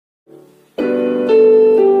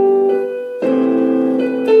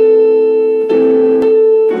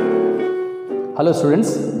Hello students,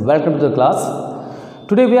 welcome to the class.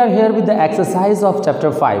 Today we are here with the exercise of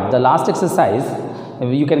chapter 5. The last exercise,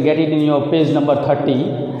 you can get it in your page number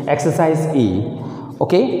 30, exercise E.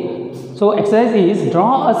 Okay, so exercise E is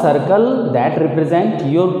draw a circle that represent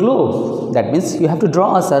your globe. That means you have to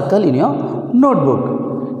draw a circle in your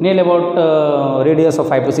notebook, nearly about radius of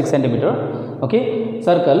 5 to 6 centimeter. Okay,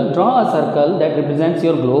 circle, draw a circle that represents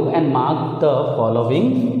your globe and mark the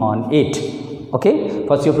following on it. Okay,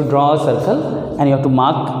 first you have to draw a circle and you have to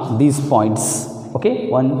mark these points. Okay,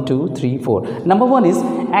 1 2 3 4. Number one is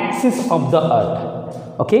axis of the earth.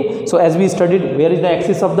 Okay, so as we studied, where is the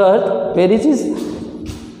axis of the earth? Where it is?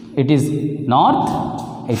 It is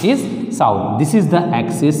north, it is south. This is the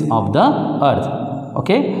axis of the earth.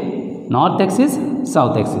 Okay, north axis,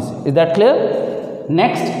 south axis. Is that clear?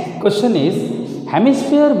 Next question is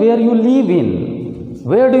hemisphere where you live in.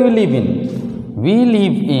 Where do you live in? We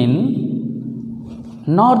live in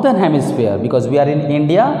northern hemisphere because we are in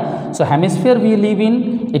India. So hemisphere we live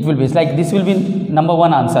in, it will be like this will be number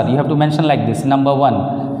one answer. You have to mention like this: number one,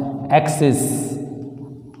 axis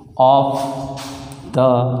of the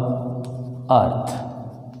earth.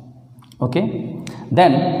 Okay,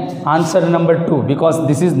 then answer number two, because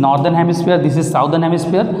this is northern hemisphere, this is southern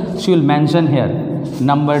hemisphere, she will mention here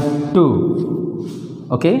number two.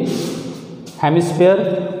 Okay,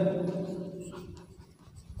 hemisphere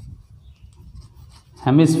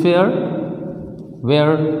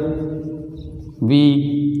where we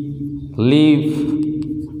live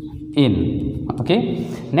in. Okay,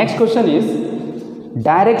 next question is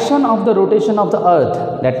direction of the rotation of the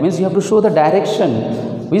earth. That means you have to show the direction.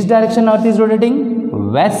 Which direction earth is rotating?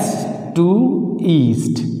 West to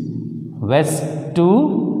east. West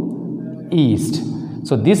to east.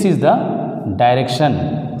 So this is the direction.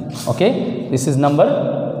 Okay, this is number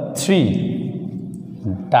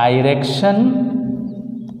 3. Direction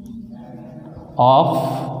of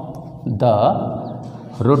the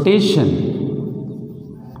rotation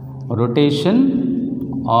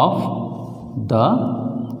of the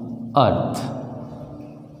earth.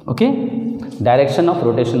 Okay, direction of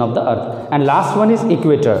rotation of the earth. And last one is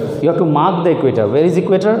equator. You have to mark the equator. Where is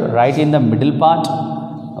equator? Right in the middle part.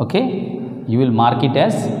 Okay, you will mark it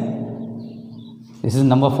as, this is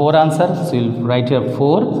number 4 answer, so you will write here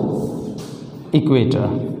 4, equator.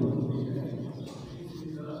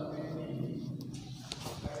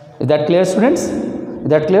 Is that clear, students? Is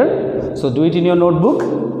that clear? So do it in your notebook.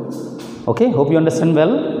 Okay, hope you understand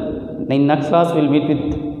well. In next class we'll meet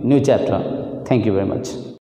with new chapter. Thank you very much.